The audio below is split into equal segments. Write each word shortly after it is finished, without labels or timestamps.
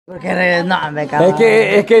Porque no, me cago.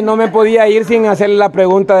 Es que no me podía ir sin hacerle la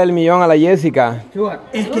pregunta del millón a la Jessica.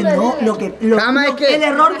 Es que no, el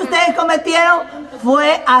error que ustedes cometieron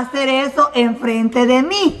fue hacer eso enfrente de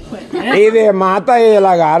mí. Y de Mata y de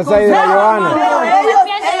la Garza y de la Joana.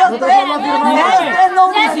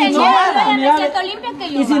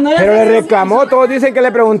 Pero le reclamó, todos dicen que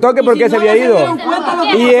le preguntó que por qué se había ido.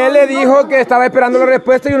 Y él le dijo que estaba esperando la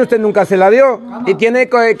respuesta y usted nunca se la dio. Y tiene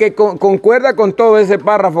que concuerda con todo ese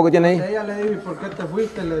párrafo que tiene ahí. Ella le dijo, ¿y por qué te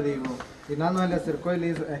fuiste? Le digo. Y Nano se le acercó y le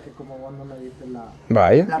hizo, es que como vos no me diste la...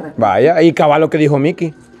 Vaya, y cabal lo que dijo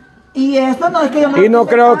Miki. Y eso no es que yo me... Y no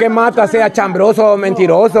creo que Mata sea chambroso o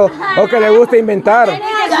mentiroso o que le guste inventar. A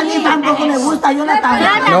mí tampoco me gusta, Jonathan.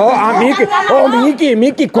 No, a Miki. Oh,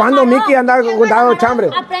 Miki, ¿cuándo Miki anda dando chambre?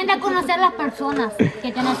 Aprende a conocer las personas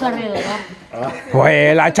que tienen a su alrededor.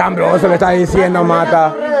 Pues la chambroso le está diciendo Mata.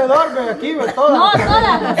 Alrededor, aquí, No, todas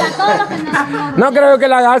los que no. No creo que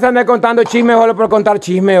la Garza ande contando chismes solo por contar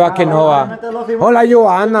chismes, va que no va. Hola,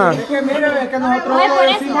 Joana. Es que mire, es que nosotros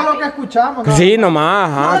decimos lo que escuchamos. ¿No? Sí, nomás,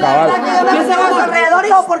 ajá, cabal. ¿Qué se va a su alrededor,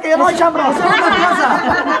 hijo? Porque yo no soy chambroso.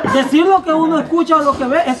 Decir lo que uno escucha o lo que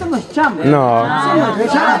ve, eso no es chambre. No. A mí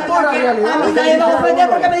nadie me va a ofender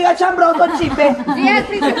porque me diga chambroso, chipe.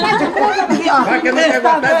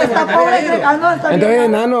 Entonces,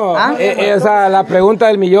 Nano, o sea, la pregunta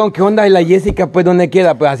del millón, ¿qué onda? ¿Y la Jessica, pues, dónde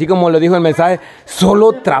queda? Pues, así como lo dijo el mensaje,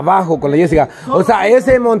 solo trabajo con la Jessica. O sea,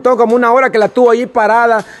 ese montón como una hora que la tuvo ahí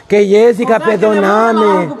parada, que Jessica,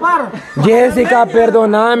 perdóname. Jessica,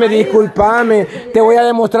 perdóname, discúlpame. Te voy a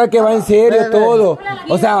demostrar que va en serio todo.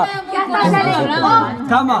 O sea...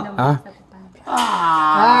 Cama.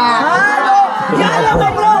 ¡Ya lo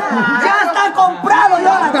compró! ¡Ya está comprado,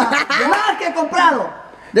 Jonathan! ¡Más que comprado!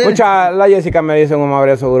 Escucha, la Jessica me dice un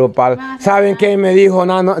abrazo grupal. ¿Saben qué me dijo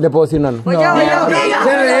Nano? ¿Le puedo decir Nano? No. Dígamelo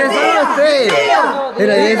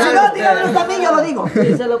también, yo lo digo.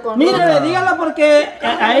 Mire, dígala porque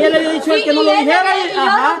a ella le había dicho él que no lo dijera. Y yo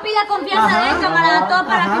no pida confianza de camarada, todo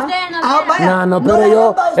para que ustedes no No, pero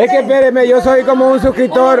yo, es que espéreme, yo soy como un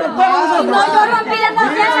suscriptor. No, yo no pido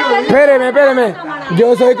confianza. Espéreme.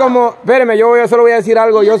 Yo soy como, espéreme, solo voy a decir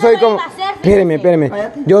algo. Yo soy como, espéreme.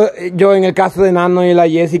 Yo en el caso de Nano y la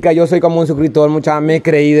Jessica, yo soy como un suscriptor, me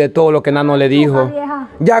creí de todo lo que Nano le dijo.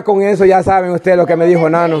 Ya con eso ya saben ustedes lo que me dijo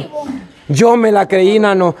Nano. Yo me la creí,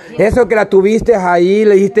 Nano. Eso que la tuviste ahí,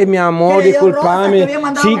 le dijiste mi amor, discúlpame.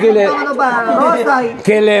 Sí,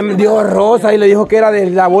 que le dio rosa y le dijo que era de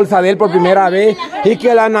la bolsa de él por primera vez. Y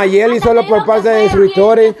que la Nayeli solo por parte de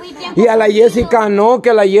suscriptores. Y a la Jessica no,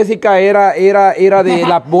 que la Jessica era de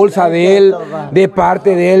la bolsa de él, de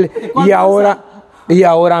parte de él. Y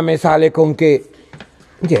ahora me sale con que...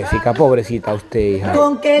 Jessica, pobrecita usted, hija.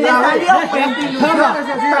 ¿Con qué le salió?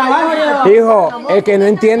 Hijo, el que no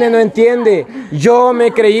entiende. Yo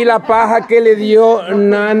me creí la paja que le dio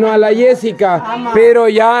Nano a la Jessica, pero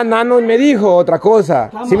ya Nano me dijo otra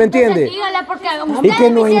cosa. ¿Sí me entiende? Y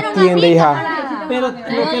que no entiende, hija. Pero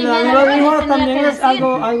lo que Nano dijo también es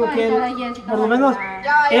algo que él, por lo menos,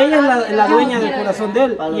 ella es la dueña del corazón de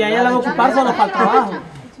él y a ella la va a ocupar solo para el trabajo.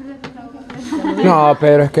 No,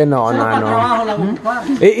 pero es que no.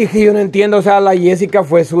 Y que yo no entiendo, o sea, la Jessica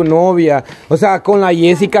fue su novia. O sea, con la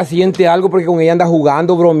Jessica siente algo porque con ella anda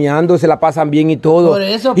jugando, bromeando, se la pasan bien y todo.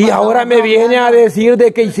 Y ahora me viene a decir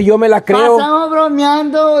de que si yo me la creo. Pasamos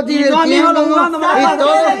bromeando, divirtiéndonos y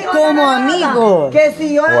todos como amigos. Que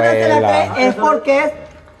si yo no se la creo es porque es...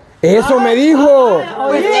 Eso me dijo.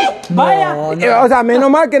 Vaya. O sea,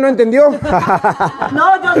 menos mal que no entendió.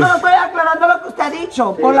 No, yo solo estoy aclarando lo que usted ha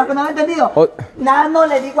dicho, por lo que no lo he entendido. Nano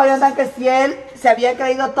le dijo a Jonathan que si él se había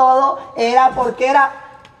creído todo, era porque era...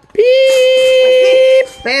 ¡Pip!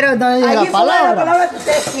 Pero no diga la palabra que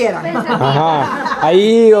ustedes quieran. Ajá.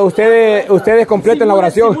 Ahí ustedes completen la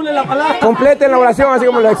oración. Completen la oración así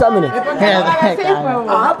como los exámenes.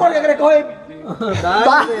 Ah, porque recoge...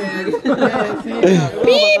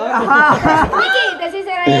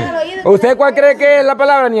 ¿Usted cuál cree que es la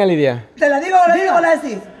palabra, niña Lidia? ¿Te la digo o la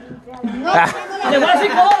decís? No, le voy a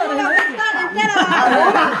decir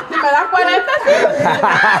Si me das 40, sí.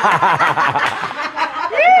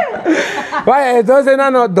 Vaya, entonces,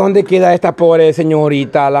 Nano, ¿dónde queda esta pobre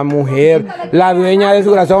señorita, la mujer, la dueña de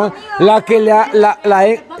su corazón, la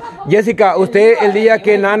que Jessica, usted el día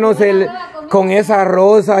que Nano con esas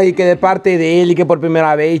rosas y que de parte de él y que por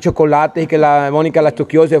primera vez y chocolate y que la Mónica la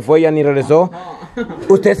chuqueó, se fue y ya ni regresó,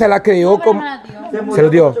 ¿usted se la creyó como? ¿Se lo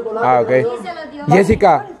dio? Ah, ok.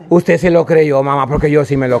 Jessica, usted se lo creyó, mamá, porque yo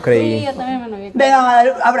sí me lo creí. Sí, yo también me lo vi. Vengan,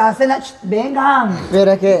 abracen, vengan.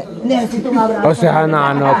 Pero es que... Necesito un abrazo. O sea,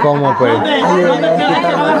 no, ¿cómo pues?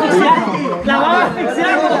 La van a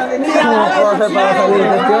asfixiar. ¿Cómo puedo hacer para salir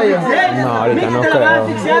de este hoyo? No, ahorita no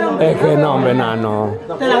creo. Es que no, hombre, nano.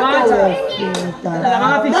 Te la van a echar. Te la van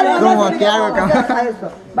a asfixiar. ¿Cómo? ¿Qué hago, cabrón?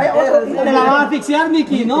 Te la van a asfixiar,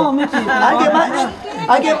 Miki. No, Miki.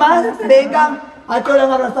 ¿Alguien más? Vengan. ¿A qué hora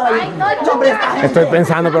van a estar ahí? Estoy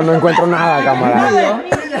pensando, pero no encuentro nada, camarada.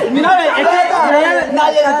 Mira, es que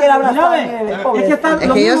nadie la quiere abrazar. es que está.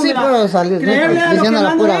 Es que yo sí puedo salir Creerle a lo que diciendo la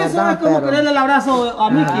mando pura eso verdad, es como pero... creerle el abrazo a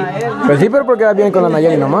Miki. Pues sí, pero porque va bien con la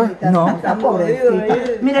Nayeli nomás. No, está pobrecita.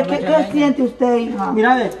 Mira, ¿qué siente usted, hija?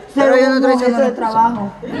 Mira, ve. Pero yo no Eso traigo de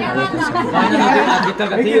trabajo.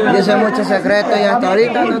 Yo sé muchos secretos y hasta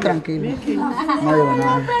ahorita ando tranquilo. No digo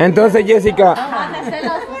nada. Entonces, Jessica,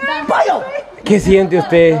 ¿qué siente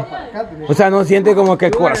usted? O sea, ¿no siente como que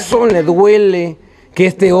el corazón le duele que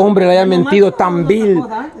este hombre le haya mentido tan vil,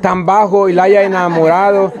 tan bajo y la haya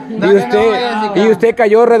enamorado? Y usted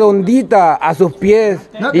cayó redondita a sus pies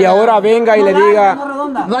y ahora venga y le diga...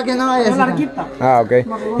 No, que no vaya a ser. Ah, ok.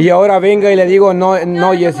 Y ahora venga y le digo, no,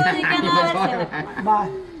 Jessica.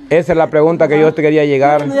 Esa es la pregunta que yo te quería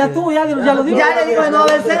llegar. Ya tú, ya lo digo. Ya le digo, no va a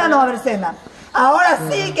haber cena, no va a haber cena. Ahora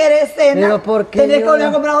sí querés cena. Pero ¿por qué tenés que yo- volver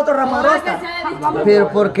a comprar otro ramo de rosa. Pero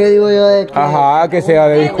 ¿por qué digo yo de que... Ajá, que sea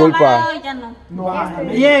de disculpa.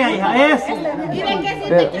 Llega, hija, eso.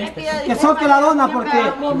 Que soque la dona, porque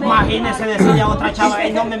imagínese decirle a otra chava,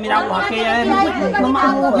 no me miramos aquella, no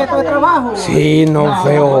más un objeto de trabajo. Sí, no,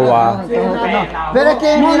 feo, va. Pero es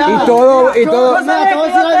que, mira... Y todo... Mira, te voy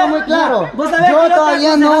a decir algo muy claro. Yo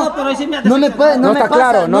todavía no me puede, No está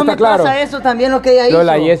claro, no está claro. pasa eso también lo que ella hizo. Lo de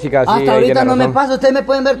la Jessica, sí, hasta ahí ahorita tiene no me razón. pasa, ustedes me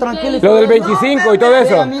pueden ver tranquilo. Lo del 25 y todo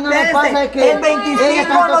eso. A mí no me pasa es que El 25 ella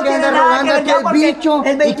está no tiene tocando nada rogando que a ver ya aquel porque bicho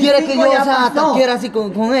el y quiere que 25 yo ya sea pasó. taquiera así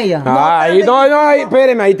con ella. Ay, no, ahí,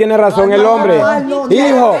 espéreme, ahí tiene razón el hombre.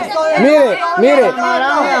 Hijo, mire.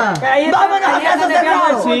 Vámonos a casa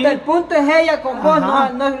cerrado. Sí. El punto es ella con vos,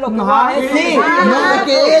 no es lo que va a Sí. No, es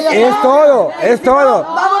que ella... Es todo.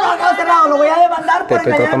 Vámonos a casa cerrado. Lo voy a demandar Te por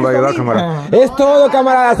estoy engañar a tratando de mi ayudar, sobrino. camarada. Es todo,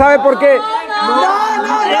 camarada. ¿Sabe por qué? No.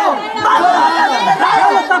 Vámonos a casa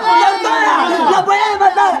cerrado. Lo está apoyando. Lo voy a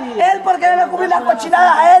demandar. Él porque debe cubrir las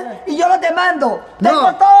cochinadas a él y yo lo demando.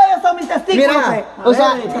 Tengo todo, ellos son mis testículos. Mira, o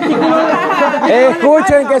sea,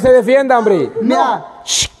 Escuchen que se defienda, hombre. mira,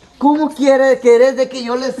 ¿cómo querés de que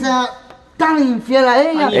yo le sea tan infiel a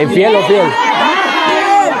ella? Infiel o fiel.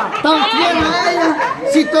 Tan fiel a ella,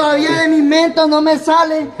 si todavía de mi mente no me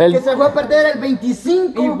sale El- que se fue a perder el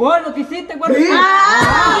 25. Y vos lo que hiciste, güey.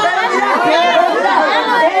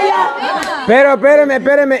 Pero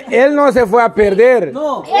espéreme. Él no se fue a perder.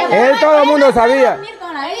 Él todo el mundo sabía.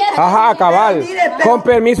 Ajá, cabal. Con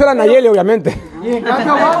permiso de la Nayeli, obviamente. Pero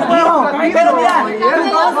mira,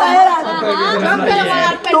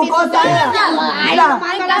 tu cosa era, mira,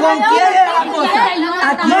 ¿con quién era la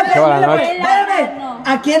cosa? Qué buena noche. Espérame,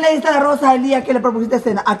 ¿a quién le diste la rosa el día que le propusiste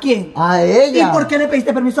cena? ¿A quién? A ¿Y ella. por qué le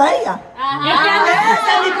pediste permiso a ella?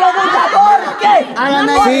 Esa es mi pregunta, ¿por qué? A la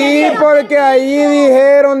Nayeli. Sí, porque ahí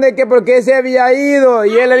dijeron de que por qué se había ido.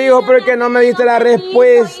 Y él le dijo, porque no me diste la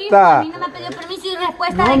respuesta. A mí no me pidió permiso y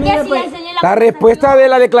respuesta de qué si le enseñé La respuesta de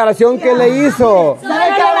la declaración que le hizo.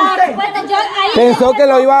 ¿Sabe qué hago usted? Pensó que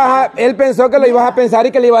lo él pensó que lo ibas a pensar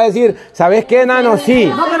y que le iba a decir, ¿sabes qué, Nano? Sí.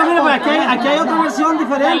 No, pero mira, pues aquí hay otra versión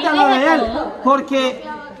diferente a la de él, porque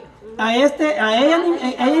a ella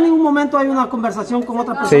en ningún momento hay una conversación con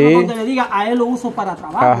otra persona Sí. donde le diga a él lo uso para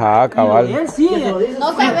trabajo. Ajá, cabal. Y él sí.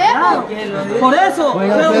 No sabemos. Por eso,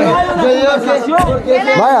 pero no hay una conversación.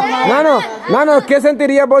 Vaya, Nano, ¿qué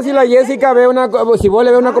sentirías vos si la Jessica si vos le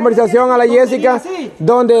ves una conversación a la Jessica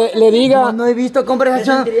donde le diga, No he visto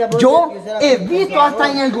conversación. Yo he visto hasta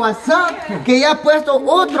en el WhatsApp que ella ha puesto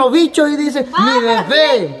otro bicho y dice, mi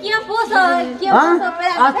bebé. ¿Quién puso? ¿Quién ¿Ah? puso?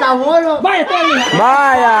 Espérate. Hasta vos lo... Vaya, está bien.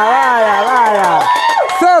 vaya,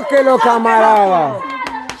 sóquelo, camarada,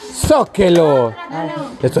 sóquelo.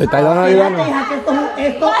 Le estoy dando ayudando. Hija, que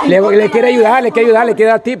esto Le quiere ayudar, le quiere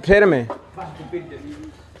dar tips, espérame.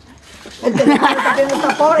 el teléfono que tiene está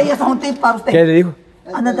pobre y eso es un tip para usted. ¿Qué le dijo?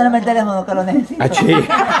 Anda a tenerme el teléfono que lo necesito. Achí.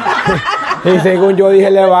 Y según yo dije,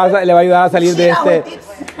 le va a ayudar a salir de este.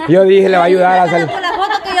 Yo dije, le va a ayudar a salir. Por la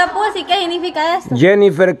foto que yo puse, ¿qué significa esto?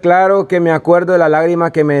 Jennifer, claro que me acuerdo de la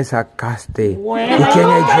lágrima que me sacaste. ¿Y quién es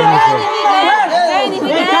Jennifer? ¿Qué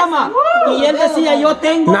significa En esto? cama. Y él decía, yo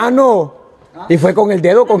tengo... Nano. ¿Y fue con el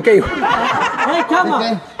dedo con qué, hijo? En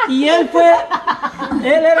cama. Y él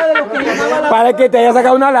era de los que llamaba la... Para que te haya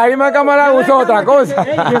sacado una lágrima, camarada, usó otra cosa.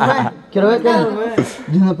 Quiero ver que...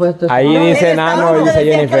 Yo no puedo estar... Ahí dice Nano, dice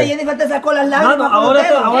Que Jennifer. Jennifer te sacó las No, lágrimas. no, con ahora...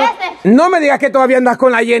 usted. No me digas que todavía andas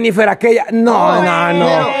con la Jennifer aquella. No, Nano.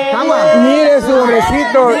 Mire su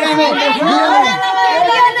hombrecito. Dígame, dígame.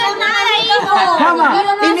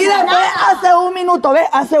 Mira, ve, hace un minuto, ve,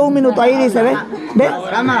 hace un minuto, ahí dice, ve,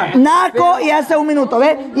 Naco y hace un minuto,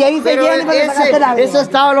 ve, y ahí se Pero llena y le sacaste el agua. ese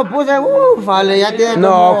estado lo puse, vale, ya tiene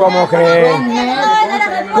No, ¿cómo crees?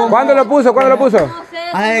 ¿Cuándo lo puso? ¿Cuándo lo puso?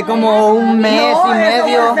 Ay, como un mes y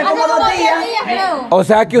medio. Hace como 2 días. O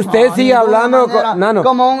sea que usted sigue hablando con Nano.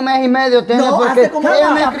 Como un mes y medio tiene No, porque hace como ella me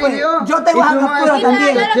 2 días, pues. escribió. Yo tengo y esa fuimos captura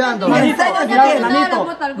también. chequeando. Me enseño que Mira, tiene. Nanito,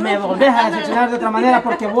 me volvés a decepcionar de otra manera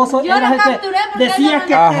porque vos Yo eras lo el que capturé porque decías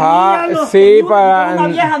que Ajá, tenía los sí, peludos, para- y una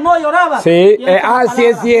vieja no lloraba. Sí, Y esa ah, sí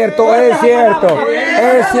es palabra. cierto, es cierto,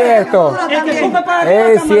 es cierto, Es que supe para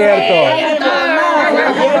es cierto.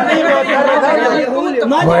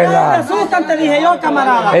 No hay Vuela. nada, te asustan, te dije yo,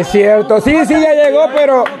 camarada. Es cierto, sí, ya llegó,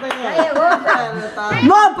 pero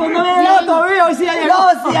No, pues no me llegó todavía, hoy sí ya llegó. No,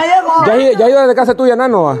 sí, ya llegó. ya ha ido a la casa tuya,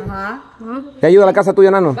 Nano. ¿Va? ¿Ya ha ido a la casa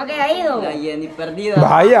tuya, Nano? ¿Para qué ha ido?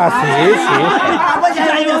 Vaya, sí. Ah, pues ya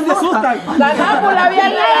Ahí llegó. donde asustan. La nápula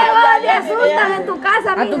bien Te asustan en tu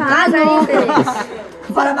casa, mija. A tu casa,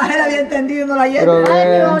 Para más él había entendido y no la Pero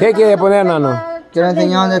lleva. ve, ¿Qué quiere poner, Nano? quiero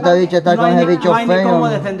enseñar dónde esta bicha está No con hay ese ni- bicho no hay ni cómo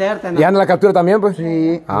feo. defenderte, ¿Ya anda la captura también, pues?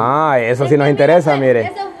 Sí. Ah, eso sí nos interesa, mire.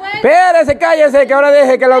 Eso fue. Espérese, cállese, que ahora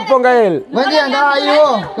deje que lo ponga él. Buen día, andaba ahí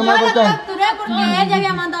vos. ¿Cómo Yo me la corté? capturé porque él ya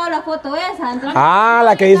había mandado la foto esa. Entonces, Ah,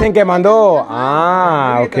 la que dicen que mandó.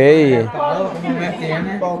 Ah, ok.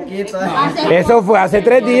 Eso fue hace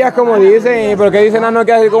 3 días, como dicen. ¿Y por qué dicen Nano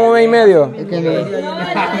que hace como 1 mes y medio? Es que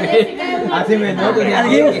no. Así me noto.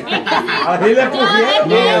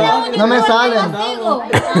 No me salen.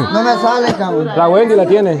 No me sale, cabrón. La Wendy la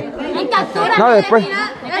tiene. en captura. No, después.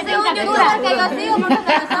 Ese es un youtuber que yo sigo porque se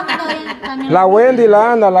lo sabe también. La Wendy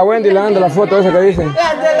la anda, la foto esa que dicen.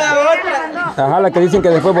 Ajá, la que dicen que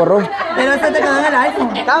después borró. Pero ese te quedó en el iPhone.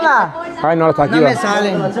 Cama. Ay, no, está aquí. No va. me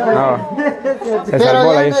salen. No. Se Pero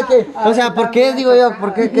salvó la ya no es que, o sea, ¿por qué digo yo?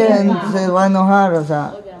 ¿Por qué que se va a enojar? O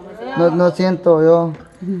sea, no siento yo.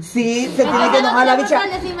 Sí, se tiene que enojar la bicha.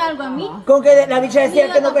 Decime algo a mí. Con que la bicha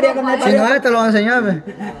decía que no quería que me Si no es, te lo voy a enseñar, ve.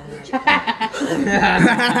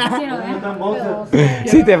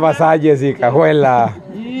 Sí te pasas, Jessica, juela.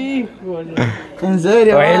 En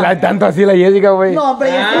serio. Juela, tanto así la Jessica, güey. No,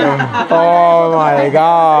 hombre, ya Oh my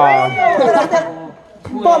God.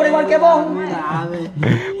 pobre igual que vos.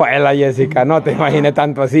 Juela, Jessica, no te imagines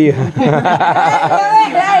tanto así.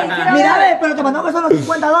 Mira, ve, pero te mandó que son los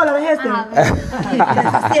 $50 este.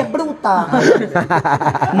 Así es bruta.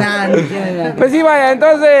 Nada, no tiene nada. Pues sí, vaya,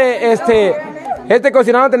 entonces, este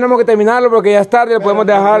cocinado tenemos que terminarlo porque ya es tarde, podemos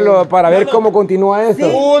dejarlo para ver cómo continúa esto.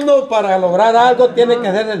 Uno para lograr algo tiene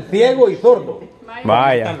que ser el ciego y sordo.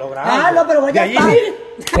 Vaya. Ah, no, pero ya está.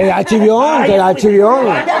 Te da chivión, te da chivión.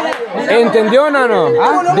 ¿Entendió, Nano?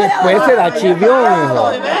 Después te da chivión,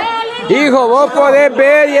 hijo. Hijo, vos podés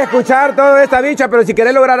ver y escuchar toda esta bicha, pero si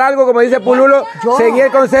querés lograr algo, como dice Pululo, seguí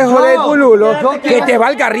el consejo de Pululo, que te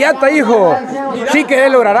valga riata, hijo. Si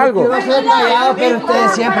querés lograr algo. Yo soy callado, pero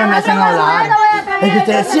ustedes siempre me hacen hablar. Es que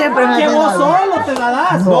ustedes siempre me Que hacen vos hablar. solo te la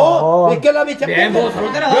das. No, es que la bicha pierde.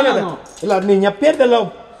 La niña pierde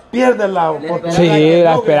la oportunidad. Sí,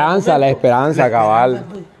 la esperanza, cabal.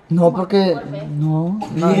 No, porque. No.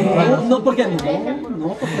 No, porque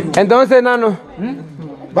no. Entonces, Nano,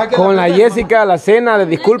 con la Jessica, la cena, de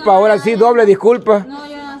disculpa, ahora sí, doble disculpa. No,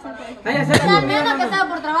 yo no sé por qué. Al menos que sea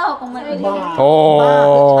por trabajo, como él dijo.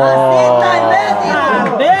 Oh, Tal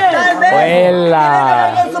vez.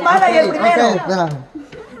 Juela. Con su mala y el primero. Ok, espérame.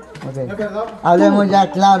 Ok. Hablemos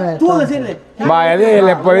ya claro. de Tú todo. decirle. Vaya,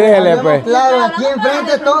 déjele pues. Claro, aquí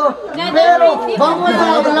enfrente todo. Pero vamos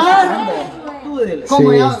a hablar.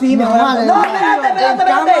 Como Sí. ya, Sí, mejor. normal, No, espérate. en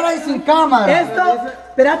cámara y sin cámara. Esto,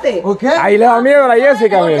 espérate. ¿Ok? Ahí le da miedo a la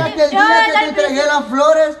Jessica, Porque mire. aquel día que te entregué las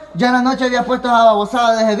flores, ya en la noche había puesto esa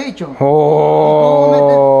babosada de ese bicho. Oh.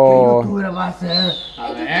 ¿Qué youtuber va a ser?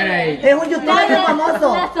 Es un youtuber que es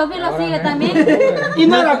famoso. La Sofía lo sigue también. Y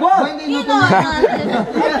no era vos. Wendy, Y no no,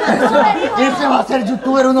 te- Ese va a ser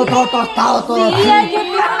youtuber, uno todo tostado, todo Sí, así. el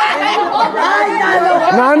youtuber.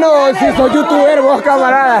 Ay, Nano, si soy youtuber, vos,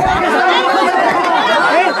 camarada.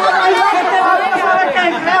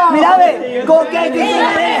 mira, ve, ¿con qué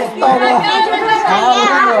dice esto?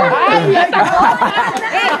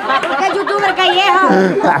 ¿Qué youtuber callejo?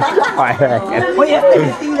 Oye, este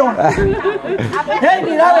vestido. Hey,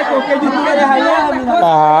 mira, ve, con qué youtuber es allá, mira.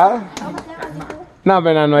 Ah. No,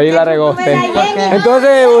 pero no, ahí la regó usted.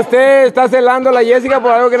 Entonces, usted está celando a la Jessica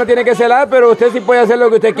por algo que no tiene que celar, pero usted sí puede hacer lo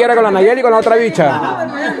que usted quiera con la Nayeli y con la otra bicha.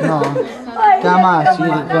 No. ¿Qué más? Sí,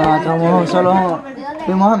 nosotros solo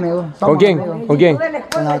fuimos amigos. ¿Con Somos quién? amigos. ¿Con quién?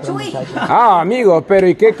 Con la otra muchacha. Ah, amigos, pero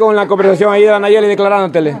 ¿y qué con la conversación ahí de la Nayeli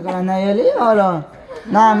declarándotele? ¿Con la Nayeli o no?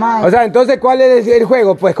 Nada más. O sea, entonces, ¿cuál es el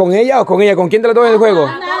juego? Pues con ella o con ella, ¿con quién de las dos es el juego?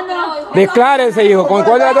 Declárese, hijo, ¿con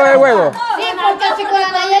cuál de las dos es el juego? Sí, porque si con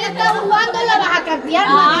la Nayeli está jugando, la vas a cambiar.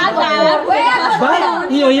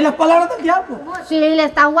 Y oí las palabras del diablo. Sí, le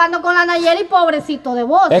está jugando con la Nayeli, pobrecito de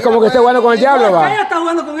vos. Es como que esté jugando con el diablo, va. Ella está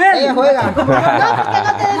jugando con él. Ella juega. No, porque no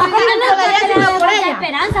te decidiste por ella.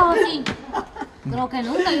 Esperanza, ¿o sí? Creo que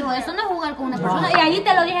nunca, hijo, eso no es jugar con una persona. Y ahí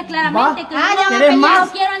te lo dije claramente, que yo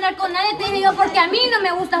no quiero andar con nadie, te dije yo, porque a mí no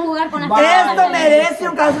me gusta jugar con las personas. Esto merece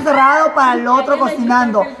un caso cerrado para el otro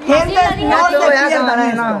cocinando. Gente, no se pierdan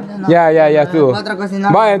esto. Ya estuvo. Otro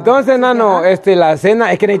cocinado. Va, entonces, Nano, la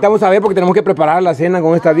cena, es que necesitamos saber porque tenemos que preparar la cena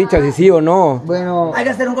con esta bicha, si sí o no. Bueno, Hay que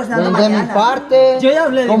hacer un cocinando de mi mañana. parte, Yo ya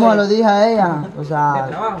hablé de como ella. lo dije a ella, o sea,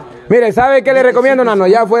 Mire, ¿sabe qué le recomiendo, Nano?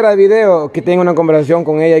 Ya fuera de video, que tenga una conversación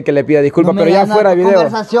con ella y que le pida disculpas, no me pero ya gana fuera de video.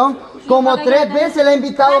 conversación, como 3 veces le he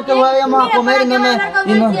invitado que vayamos a comer y no me...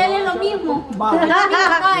 y no- es lo mismo.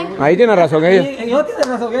 Ahí tiene razón ella. Y yo tiene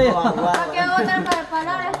razón ella.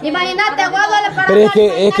 Imagínate, Aguado le para Pero es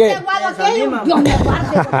que Aguado aquello. Dios me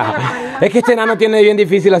guarde. es que este Nano tiene bien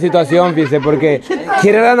difícil la situación, fíjese, porque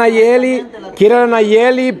quiere a la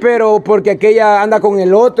Nayeli, pero porque aquella anda con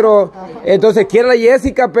el otro. Entonces quiere a la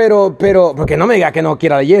Jessica, pero, porque no me diga que no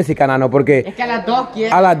quiere a la Jessica, Nano, porque Es que a las dos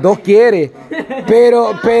quieren. a las dos quiere.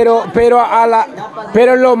 Pero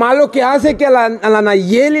lo malo que hace es que a la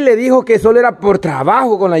Nayeli le dijo que solo era por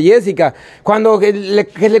trabajo con la Jessica. Cuando que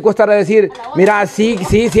le costará decir, mira, sí,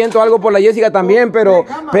 siento algo por la Jessica también, pero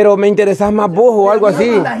me interesas más vos o algo Me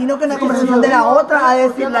así. imagino que en la conversación de la otra a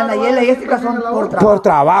decir la Nayeli y Jessica son por trabajo. Por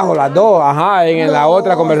trabajo, las dos, ajá, en la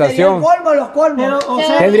otra conversación. Los colmos.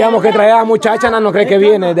 Pero, Tendríamos que traer a la muchacha, no cree que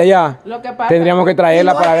viene de allá. Lo que pasa- Tendríamos que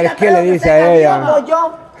traerla para ver qué le dice a ella. Lo que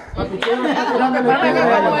pasa es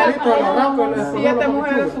que como 7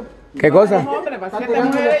 mujeres. ¿Qué cosa? Hombres, 7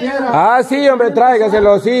 mujeres. Ah, sí, hombre,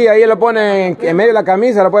 tráigaselo, sí, ahí lo pone en medio de la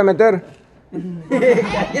camisa, lo puede meter.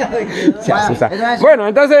 Se asusta. Bueno,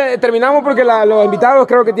 entonces terminamos porque los invitados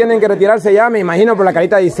creo que tienen que retirarse ya, me imagino por la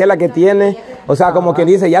carita de Isela que tiene. O sea, como quien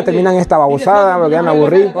dice, ya terminan esta babosada porque ya me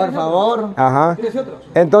aburrí. Por favor. Ajá.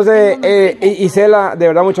 Entonces, Isela, de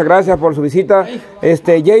verdad, muchas gracias por su visita.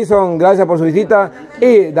 Jason, gracias por su visita.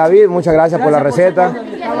 Y David, muchas gracias por la receta.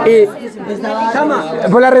 Y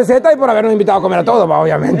por la receta y por habernos invitado a comer a todos,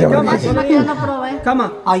 obviamente.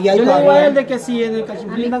 Cama, yo le digo a él de que si en el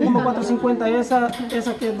cachupín dan como 4.50 esa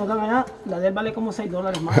que nos dan allá, la de él vale como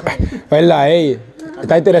 $6 más. Pues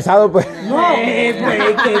 ¿está interesado? Pues.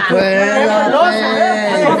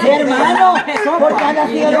 Hermano, porque han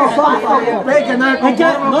nacido los ojos. Es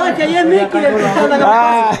que ayer Mickey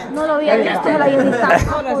No lo vi, esto es la llenita.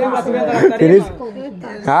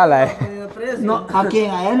 No, ¿a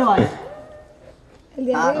quién? ¿A él o a él?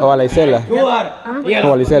 O a la Isela. O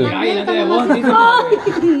a la Isela.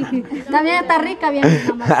 También está rica, bien.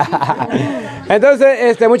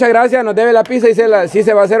 Entonces, muchas gracias. Nos debe la pizza, Isela. ¿Sí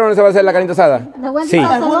se va a hacer o no se va a hacer la carnita asada? Sí.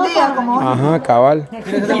 Algún día, como hoy. Ajá, cabal.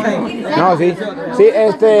 No, sí. Sí,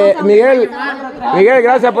 Miguel,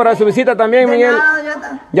 gracias por su visita también, Miguel.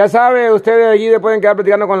 Ya sabe, ustedes allí pueden quedar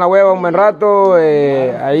platicando con la hueva un buen rato.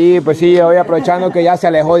 Ahí, pues sí, hoy aprovechando que ya se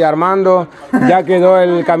alejó de Armando, ya quedó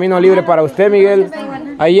el camino libre para usted, Miguel.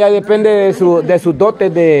 Ahí ya depende de sus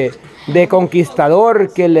dotes de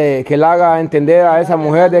conquistador que le haga entender a esa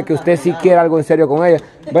mujer de que usted sí quiere algo en serio con ella.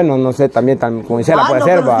 Bueno, no sé, también como Isela puede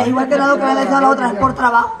ser, va. Igual que lo que le dice a la otra es por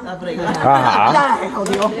trabajo. Ajá. Ya,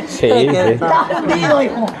 jodido. Sí. Está jodido,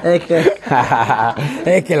 hijo.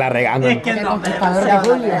 Es que la regalan. Es que no.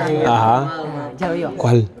 Ajá.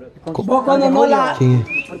 ¿Cuál? Vos cuando no la... ¿Quién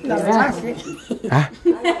es?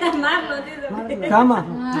 Cama.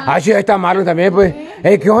 Ah, sí, ahí está Marlon también, pues.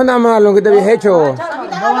 ¿Qué onda, Marlon? ¿Qué te habías hecho?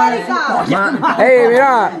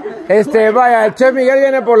 Mira, vaya, el chef Miguel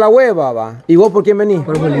viene por la hueva, va. ¿Y vos por quién venís?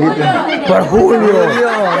 Por Julito. Por Julio.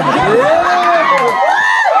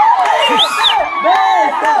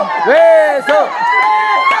 ¡Beso!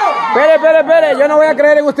 Espere, yo no voy a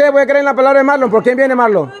creer en ustedes, voy a creer en la palabra de Marlon. ¿Por quién viene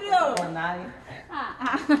Marlon?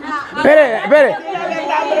 Espere.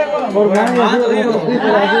 Por nadie.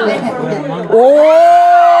 ¡Oh!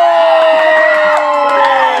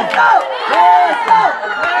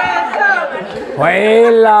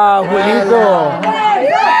 ¡Huela, Julito!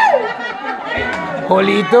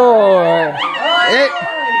 Julito.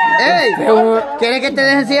 ¡Ey! ¿Quieres que te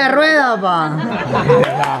dejen silla de ruedas, pa?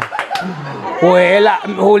 Huela,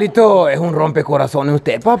 Julito, es un rompecorazones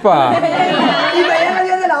usted, papá. Y mañana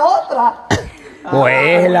viene la otra.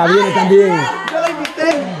 Huela, viene también. Yo la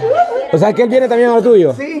invité. O sea, que él viene también a lo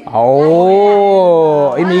tuyo. Sí.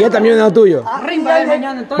 Oh, y Miguel también viene a lo tuyo.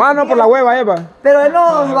 Mano por la hueva, Eva. Pero él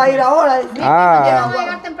no va a ir ahora. Ah. Vamos a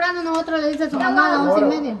llegar temprano, nosotros le dice a su mamá a las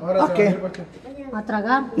 11:30. ¿A qué? A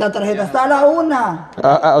tragar. La tarjeta está a la 1.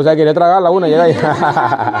 O sea, quería tragar la una, llega ahí.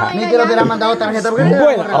 Ni que lo hubiera mandado tarjeta. Bueno,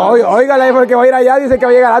 óigale, porque va a ir allá, dice que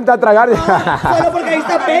va a llegar antes a tragar. Solo porque ahí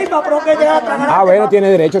está PayPal, pero que llega a tragar. Ah, bueno, tiene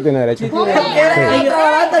derecho, tiene derecho. El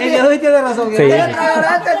viejo sí tiene razón. Sí.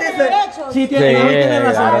 Sí, tiene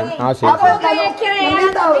razón. Ah, sí.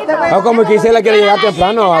 No, como que Gisela quiere llegar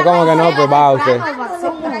temprano, como que no, pues va usted.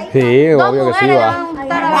 Sí, obvio que sí va.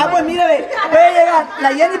 Ah, pues mire, ve, puede llegar, la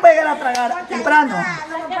Jenny puede llegar a tragar temprano,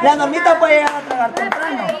 la Normita puede llegar a tragar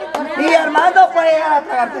temprano, y Armando puede llegar a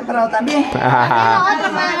tragar temprano también.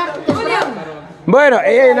 Bueno,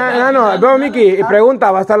 Nano, veo Miki,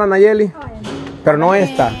 pregunta, ¿va a estar la Nayeli? Pero no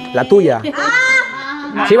esta, la tuya.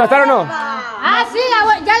 ¿Sí va a estar o no? Ah, sí,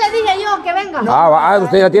 ya le dije yo que venga.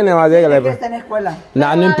 Usted ya tiene, va, dígale. Está en escuela.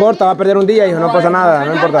 No importa, va a perder un día, hijo, no pasa nada,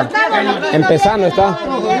 no importa. Empezando está.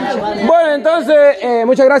 Bueno, entonces,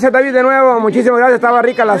 muchas gracias David de nuevo, muchísimas gracias, estaba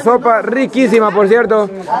rica la sopa, riquísima por cierto.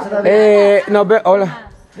 Hola.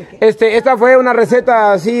 Esta fue una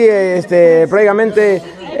receta así, prácticamente,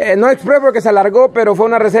 no express porque se alargó, pero fue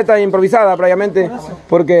una receta improvisada prácticamente,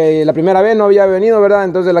 porque la primera vez no había venido, ¿verdad?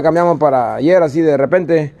 Entonces la cambiamos para ayer, así de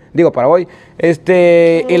repente, digo para hoy.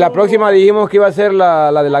 Y la próxima dijimos que iba a ser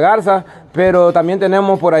la de la garza, pero también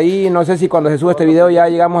tenemos por ahí, no sé si cuando se sube este video ya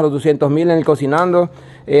llegamos a los 200,000 en el cocinando.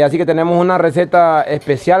 Así que tenemos una receta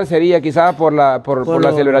especial, sería quizás por la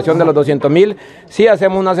celebración de los 200,000. Sí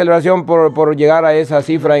hacemos una celebración por llegar a esa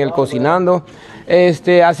cifra en el cocinando.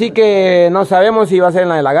 Así que no sabemos si va a ser en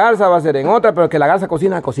la de la garza, va a ser en otra, pero que la garza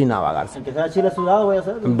cocinaba garza. Que sea chile sudado voy a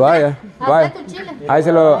hacer. Vaya. Ahí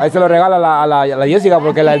se lo regala a la Jessica,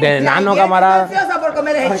 porque la de Nano, camarada. Ansiosa por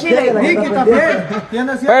comer ese chile.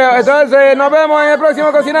 Bueno, entonces nos vemos en el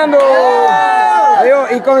próximo cocinando. Adiós.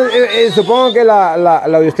 Y supongo que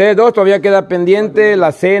la de ustedes dos todavía queda pendiente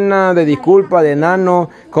la cena de disculpa de Nano,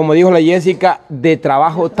 como dijo la Jessica, de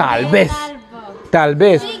trabajo tal vez.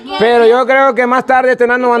 Pero yo creo que más tarde este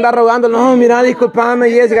Nano va a andar rogando, no, mira,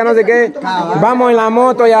 disculpame Jessica, no sé qué, vamos en la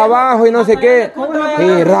moto allá abajo y no sé qué,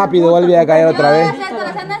 y rápido vuelve a caer otra vez.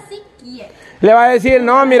 Le va a decir,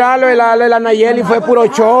 no, mira, lo de la Nayeli fue puro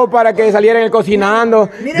show para que saliera en el cocinando.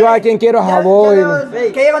 Yo a quien quiero a vos.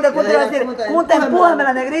 Que llega donde Punta le va a decir, Punta, empújame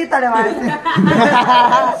la negrita, le va a decir.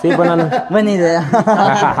 Sí, pues Nano. Buena idea.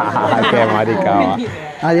 Qué marica.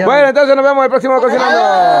 Adiós. Bueno, entonces nos vemos el próximo cocinando.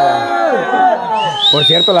 Por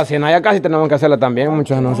cierto, la cena ya casi tenemos que hacerla también,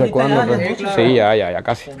 muchos no sé cuándo. Pero... Sí, ya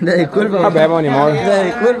casi. Disculpa. Nos vemos, ni modo.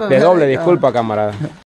 De doble disculpa, camarada.